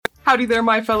Howdy there,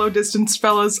 my fellow distanced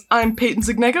fellas. I'm Peyton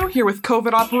Zignego, here with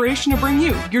COVID Operation to bring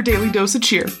you your daily dose of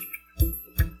cheer.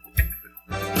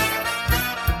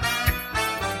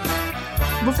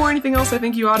 Before anything else, I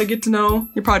think you ought to get to know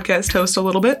your podcast host a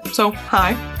little bit. So,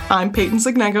 hi, I'm Peyton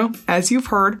Zignego. As you've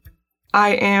heard,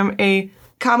 I am a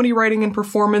comedy writing and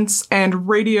performance and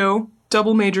radio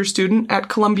double major student at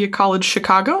Columbia College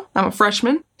Chicago. I'm a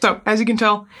freshman. So, as you can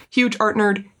tell, huge art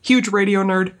nerd, huge radio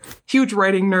nerd, huge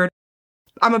writing nerd.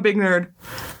 I'm a big nerd.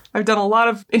 I've done a lot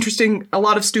of interesting, a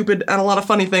lot of stupid, and a lot of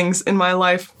funny things in my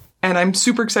life, and I'm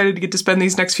super excited to get to spend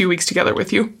these next few weeks together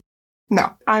with you.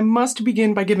 Now, I must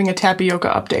begin by giving a tapioca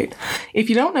update. If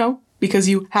you don't know, because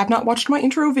you have not watched my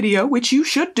intro video, which you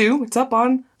should do, it's up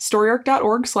on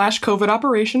storyarc.org/COVID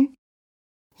Operation.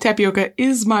 Tapioca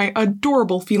is my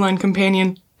adorable feline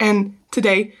companion, and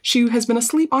today she has been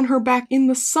asleep on her back in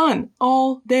the sun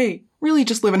all day, really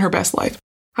just living her best life.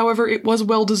 However, it was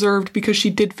well-deserved because she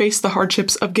did face the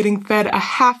hardships of getting fed a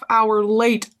half hour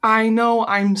late. I know,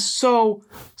 I'm so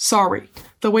sorry.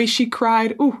 The way she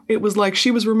cried, it was like she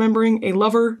was remembering a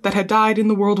lover that had died in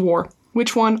the World War.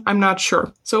 Which one? I'm not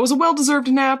sure. So it was a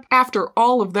well-deserved nap after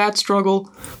all of that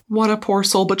struggle. What a poor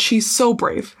soul, but she's so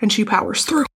brave, and she powers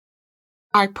through.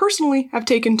 I personally have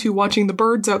taken to watching the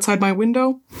birds outside my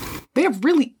window. They have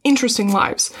really interesting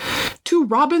lives. 2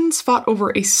 robins fought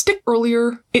over a stick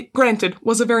earlier. It, granted,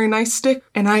 was a very nice stick,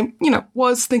 and I,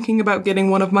 was thinking about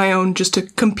getting one of my own just to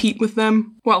compete with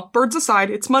them. Well, birds aside,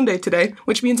 it's Monday today,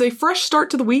 which means a fresh start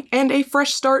to the week and a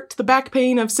fresh start to the back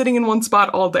pain of sitting in one spot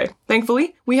all day.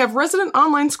 Thankfully, we have resident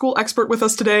online school expert with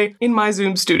us today in my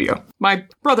Zoom studio, my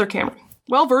brother Cameron.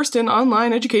 Well-versed in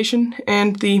online education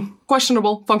and the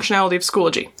questionable functionality of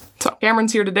Schoology. So,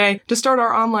 Cameron's here today to start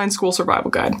our online school survival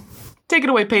guide. Take it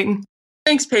away, Peyton.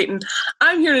 Thanks, Peyton.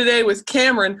 I'm here today with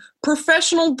Cameron,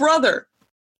 professional brother.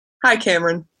 Hi,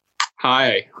 Cameron.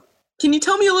 Hi. Can you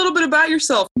tell me a little bit about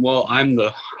yourself? Well, I'm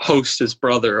the hostess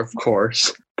brother, of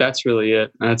course. That's really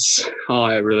it. That's all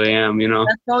I really am,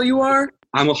 That's all you are?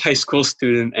 I'm a high school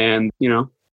student and,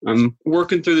 I'm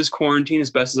working through this quarantine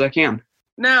as best as I can.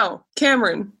 Now,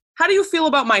 Cameron, how do you feel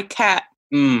about my cat?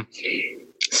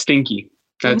 Stinky.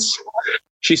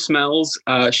 She smells,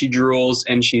 she drools,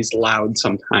 and she's loud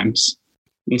sometimes.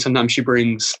 And sometimes she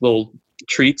brings little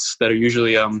treats that are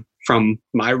usually from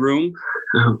my room.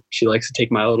 She likes to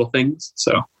take my little things.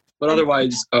 But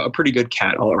otherwise, a pretty good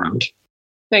cat all around.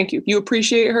 Thank you. You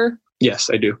appreciate her?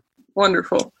 Yes, I do.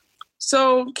 Wonderful.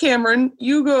 So, Cameron,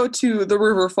 you go to the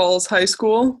River Falls High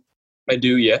School? I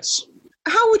do, yes.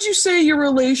 How would you say your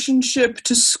relationship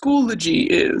to Schoology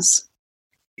is?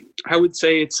 I would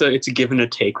say it's a give and a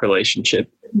take relationship.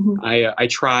 Mm-hmm. I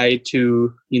try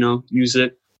to use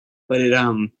it, but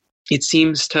it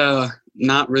seems to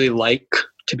not really like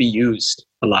to be used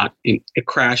a lot. It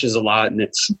crashes a lot, and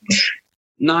it's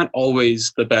not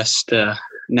always the best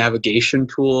navigation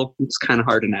tool. It's kind of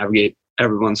hard to navigate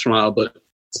every once in a while, but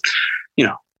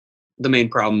the main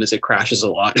problem is it crashes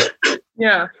a lot.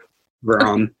 Yeah.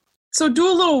 So do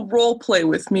a little role play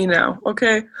with me now,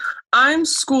 okay? I'm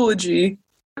Schoology,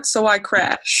 so I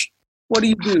crash. What do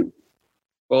you do?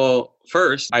 Well,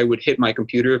 first, I would hit my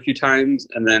computer a few times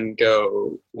and then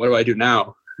go, what do I do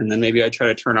now? And then maybe I try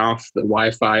to turn off the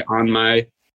Wi-Fi on my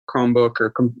Chromebook or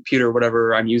computer,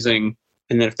 whatever I'm using.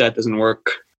 And then if that doesn't work,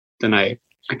 then I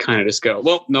kind of just go,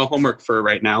 well, no homework for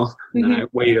right now. And then I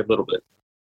wait a little bit.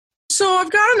 So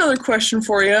I've got another question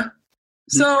for you.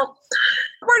 So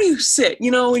where do you sit,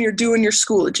 when you're doing your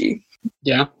Schoology?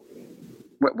 Yeah.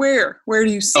 Where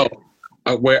do you sit?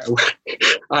 Where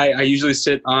I usually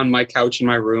sit on my couch in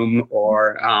my room,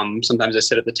 or sometimes I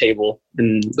sit at the table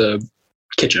in the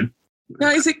kitchen.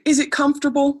 Now, is it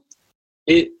comfortable?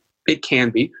 It can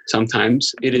be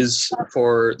sometimes. It is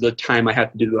for the time I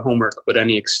have to do the homework, but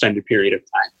any extended period of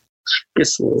time,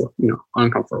 it's a little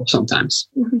uncomfortable sometimes.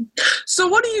 Mm-hmm. So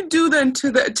what do you do then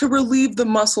to relieve the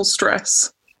muscle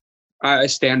stress? I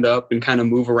stand up and kind of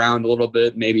move around a little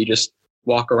bit, maybe just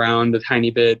walk around a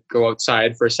tiny bit, go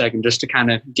outside for a second just to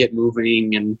kind of get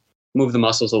moving and move the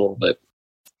muscles a little bit.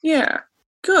 Yeah,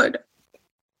 good.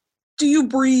 Do you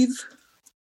breathe?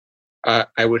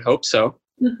 I would hope so.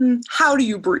 Mm-hmm. How do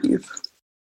you breathe?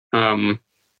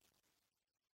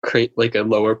 Create like a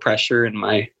lower pressure in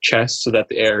my chest so that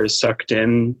the air is sucked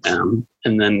in, and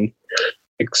then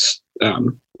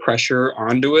pressure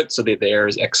onto it so that the air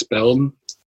is expelled.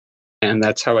 And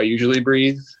that's how I usually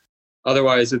breathe.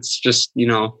 Otherwise, it's just,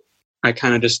 I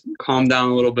kind of just calm down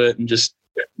a little bit and just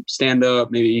stand up,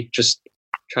 maybe just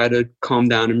try to calm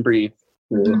down and breathe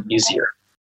a little easier.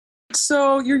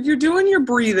 So you're doing your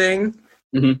breathing.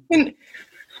 Mm-hmm. And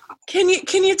Can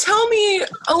you tell me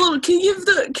a little? Can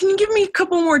you give me a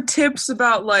couple more tips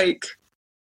about like,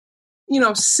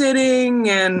 sitting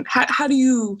and how do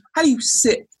you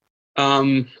sit?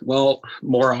 Well,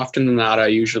 more often than not, I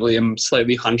usually am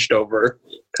slightly hunched over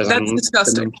because That's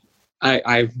disgusting.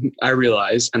 I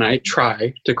realize, and I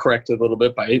try to correct it a little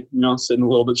bit by sitting a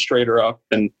little bit straighter up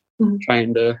and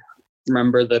trying to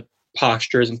remember that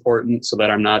posture is important so that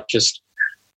I'm not just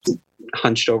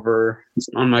hunched over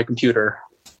on my computer.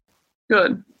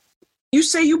 Good. You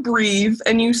say you breathe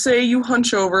and you say you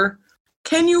hunch over.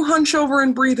 Can you hunch over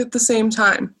and breathe at the same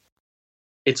time?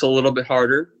 It's a little bit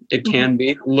harder. It can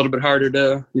be a little bit harder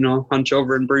to, hunch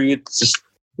over and breathe. It's just a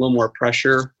little more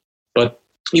pressure, but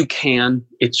you can.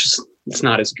 It's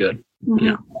not as good.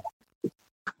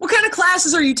 What kind of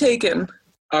classes are you taking?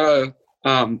 I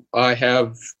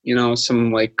have,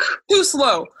 some like... Too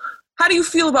slow. How do you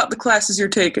feel about the classes you're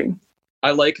taking? I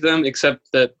like them,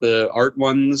 except that the art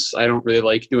ones, I don't really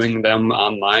like doing them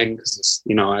online because,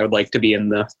 I would like to be in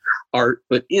the art.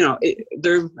 But,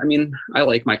 I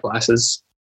like my classes.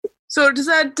 So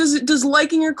does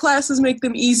liking your classes make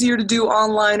them easier to do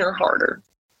online or harder?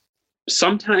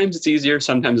 Sometimes it's easier,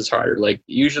 sometimes it's harder. Like,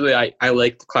 usually I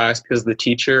like the class because of the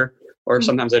teacher, or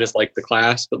sometimes I just like the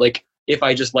class. But, like, if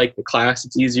I just like the class,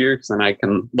 it's easier because then I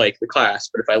can like the class.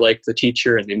 But if I like the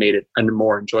teacher and they made it a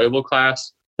more enjoyable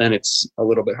class, then it's a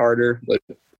little bit harder. But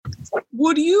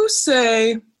would you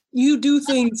say you do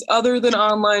things other than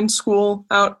online school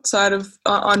outside of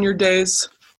on your days?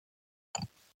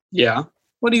 Yeah.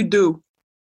 What do you do?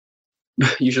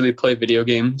 Usually play video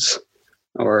games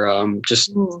or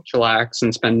just chillax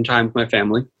and spend time with my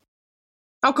family.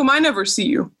 How come I never see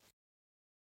you?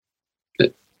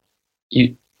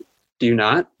 Do you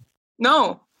not?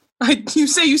 No. You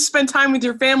say you spend time with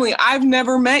your family. I've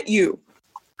never met you.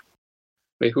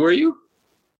 Wait, who are you?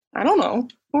 I don't know.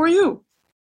 Who are you?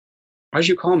 Why'd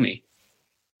you call me?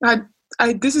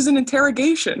 This is an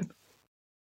interrogation.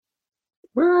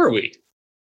 Where are we?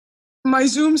 My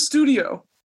Zoom studio.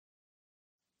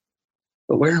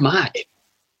 But where am I?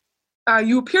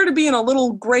 You appear to be in a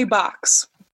little gray box.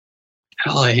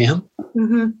 Hell, I am?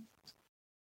 Mm-hmm.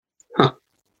 Huh.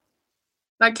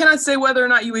 I cannot say whether or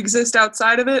not you exist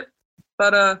outside of it,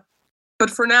 but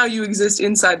for now you exist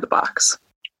inside the box.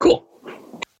 Cool.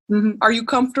 Mm-hmm. Are you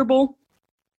comfortable?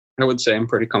 I would say I'm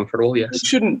pretty comfortable, yes. It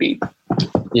shouldn't be.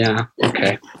 Yeah,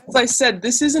 okay. As I said,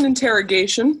 this is an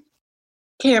interrogation.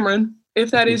 Cameron,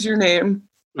 if that is your name.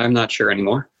 I'm not sure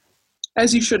anymore.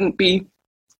 As you shouldn't be.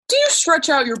 Do you stretch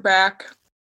out your back?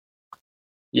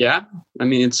 Yeah,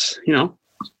 it's,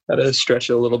 gotta stretch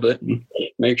it a little bit and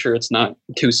make sure it's not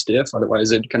too stiff,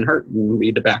 otherwise it can hurt and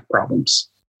lead to back problems.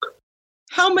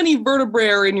 How many vertebrae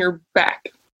are in your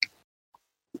back?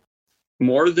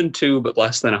 More than 2, but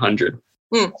less than 100.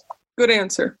 Good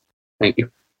answer. Thank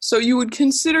you. So you would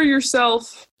consider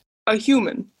yourself a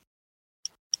human?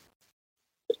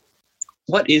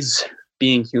 What is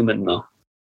being human, though?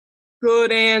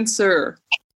 Good answer.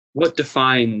 What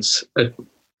defines a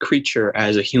creature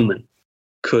as a human?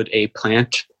 Could a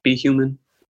plant be human?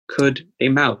 Could a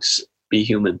mouse be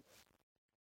human?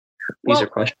 These are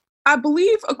questions. I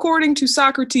believe, according to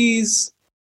Socrates,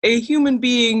 a human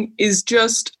being is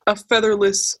just a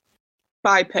featherless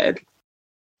biped.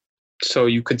 So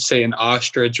you could say an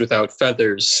ostrich without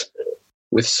feathers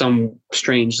with some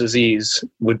strange disease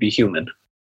would be human.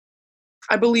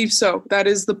 I believe so. That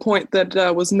is the point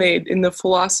that was made in the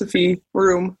philosophy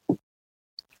room.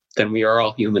 Then we are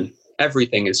all human.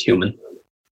 Everything is human.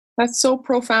 That's so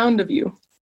profound of you.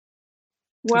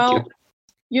 Well,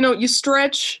 you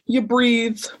stretch, you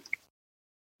breathe,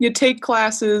 you take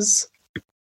classes,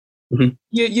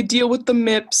 you deal with the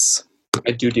MIPS.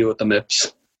 I do deal with the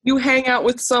MIPS. You hang out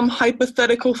with some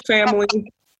hypothetical family.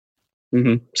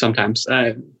 Sometimes,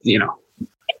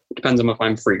 depends on if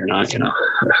I'm free or not,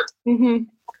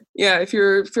 Yeah, if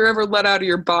you're ever let out of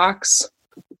your box.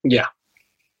 Yeah.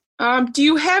 Do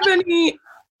you have any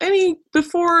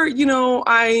before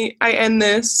I end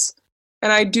this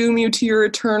and I doom you to your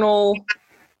eternal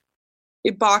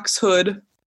boxhood?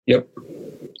 Yep.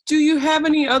 Do you have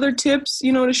any other tips,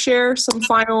 to share? Some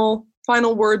final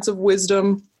words of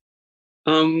wisdom?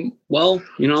 Well,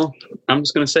 I'm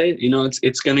just gonna say,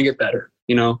 it's gonna get better.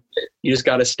 You just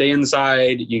gotta stay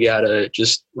inside. You gotta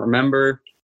just remember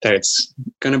that it's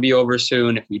gonna be over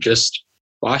soon. If you just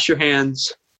wash your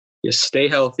hands, you stay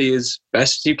healthy as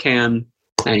best as you can,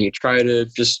 and you try to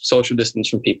just social distance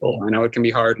from people. I know it can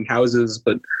be hard in houses,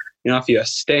 but if you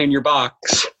stay in your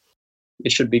box,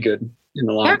 it should be good in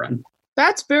the long run.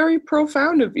 That's very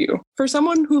profound of you. For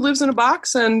someone who lives in a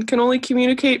box and can only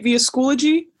communicate via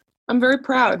Schoology, I'm very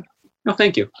proud. No,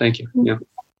 thank you. Thank you. Yeah.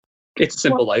 It's a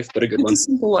simple life, but a good one. It's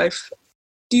a simple life.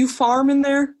 Do you farm in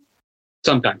there?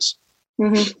 Sometimes.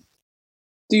 Mm-hmm.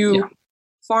 Do you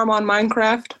farm on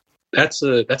Minecraft? That's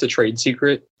a trade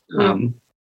secret. I'm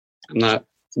not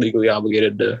legally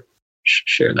obligated to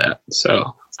share that.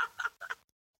 So,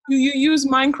 do you use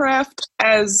Minecraft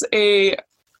as a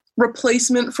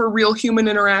replacement for real human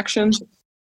interaction?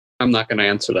 I'm not going to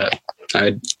answer that.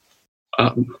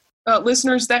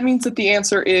 Listeners, that means that the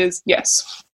answer is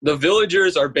yes. The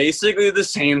villagers are basically the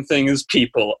same thing as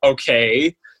people,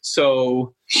 okay?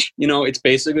 So, it's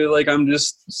basically like I'm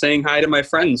just saying hi to my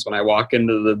friends when I walk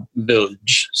into the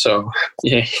village. So,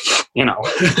 yeah,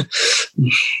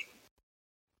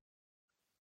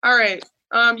 All right.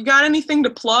 You got anything to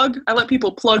plug? I let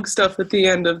people plug stuff at the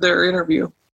end of their interview.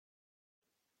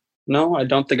 No, I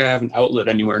don't think I have an outlet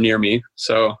anywhere near me,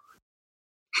 so...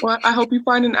 Well, I hope you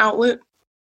find an outlet.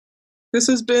 This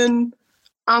has been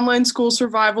Online School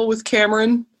Survival with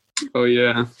Cameron. Oh,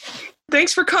 yeah.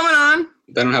 Thanks for coming on.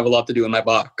 I don't have a lot to do in my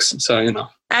box, so,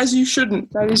 As you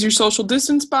shouldn't. That is your social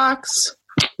distance box.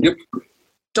 Yep.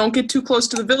 Don't get too close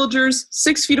to the villagers.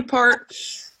 6 feet apart.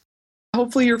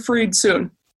 Hopefully you're freed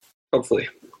soon. Hopefully.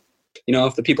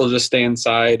 If the people just stay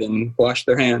inside and wash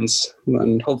their hands,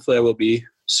 then hopefully I will be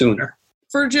sooner.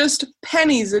 For just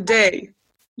pennies a day,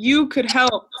 you could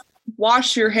help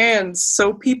wash your hands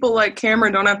so people like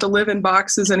Cameron don't have to live in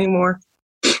boxes anymore.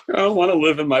 I don't want to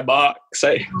live in my box.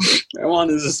 I want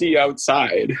to see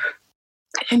outside.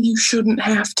 And you shouldn't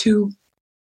have to.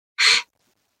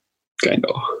 I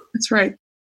know. That's right.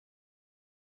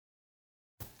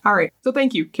 All right. So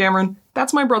thank you, Cameron.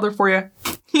 That's my brother for you.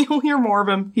 You'll hear more of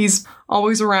him. He's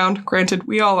always around. Granted,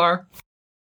 we all are.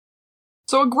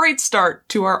 So a great start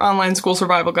to our online school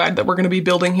survival guide that we're going to be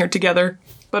building here together.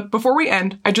 But before we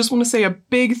end, I just want to say a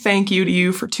big thank you to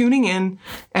you for tuning in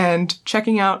and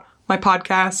checking out my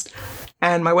podcast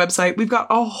and my website. We've got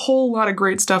a whole lot of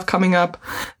great stuff coming up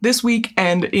this week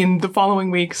and in the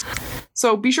following weeks.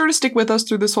 So be sure to stick with us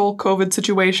through this whole COVID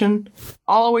situation.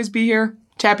 I'll always be here.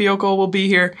 Tapioca will be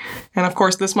here. And of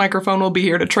course, this microphone will be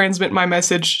here to transmit my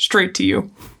message straight to you.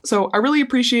 So I really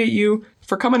appreciate you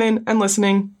for coming in and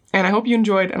listening. And I hope you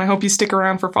enjoyed, and I hope you stick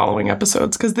around for following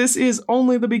episodes, because this is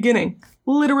only the beginning.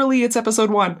 Literally, it's episode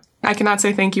 1. I cannot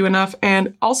say thank you enough.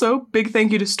 And also, big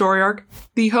thank you to StoryArc,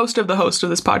 the host of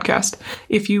this podcast,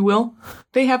 if you will.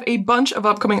 They have a bunch of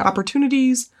upcoming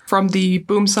opportunities from the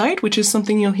Boom site, which is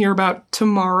something you'll hear about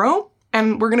tomorrow.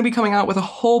 And we're going to be coming out with a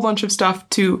whole bunch of stuff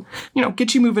to,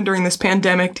 get you moving during this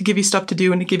pandemic, to give you stuff to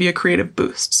do and to give you a creative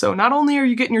boost. So not only are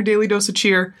you getting your daily dose of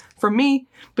cheer from me,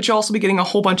 but you'll also be getting a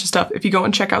whole bunch of stuff if you go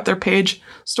and check out their page,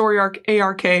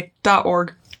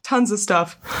 storyarc.org. Tons of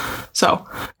stuff. So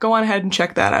go on ahead and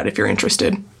check that out if you're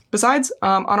interested. Besides,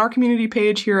 on our community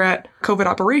page here at COVID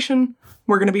Operation,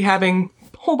 we're going to be having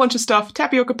a whole bunch of stuff,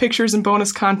 tapioca pictures and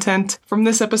bonus content from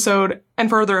this episode and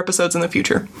for other episodes in the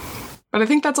future. But I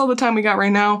think that's all the time we got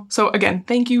right now. So again,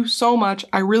 thank you so much.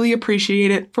 I really appreciate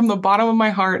it from the bottom of my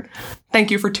heart.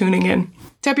 Thank you for tuning in.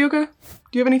 Tapioca,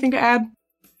 do you have anything to add?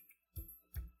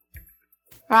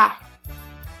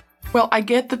 Well, I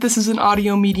get that this is an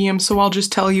audio medium, so I'll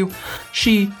just tell you.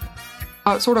 She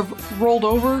sort of rolled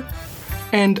over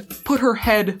and put her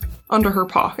head under her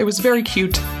paw. It was very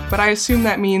cute, but I assume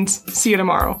that means see you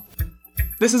tomorrow.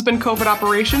 This has been COVID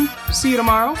Operation. See you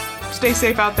tomorrow. Stay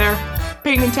safe out there.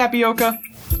 Peyton and Tapioca,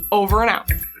 over and out.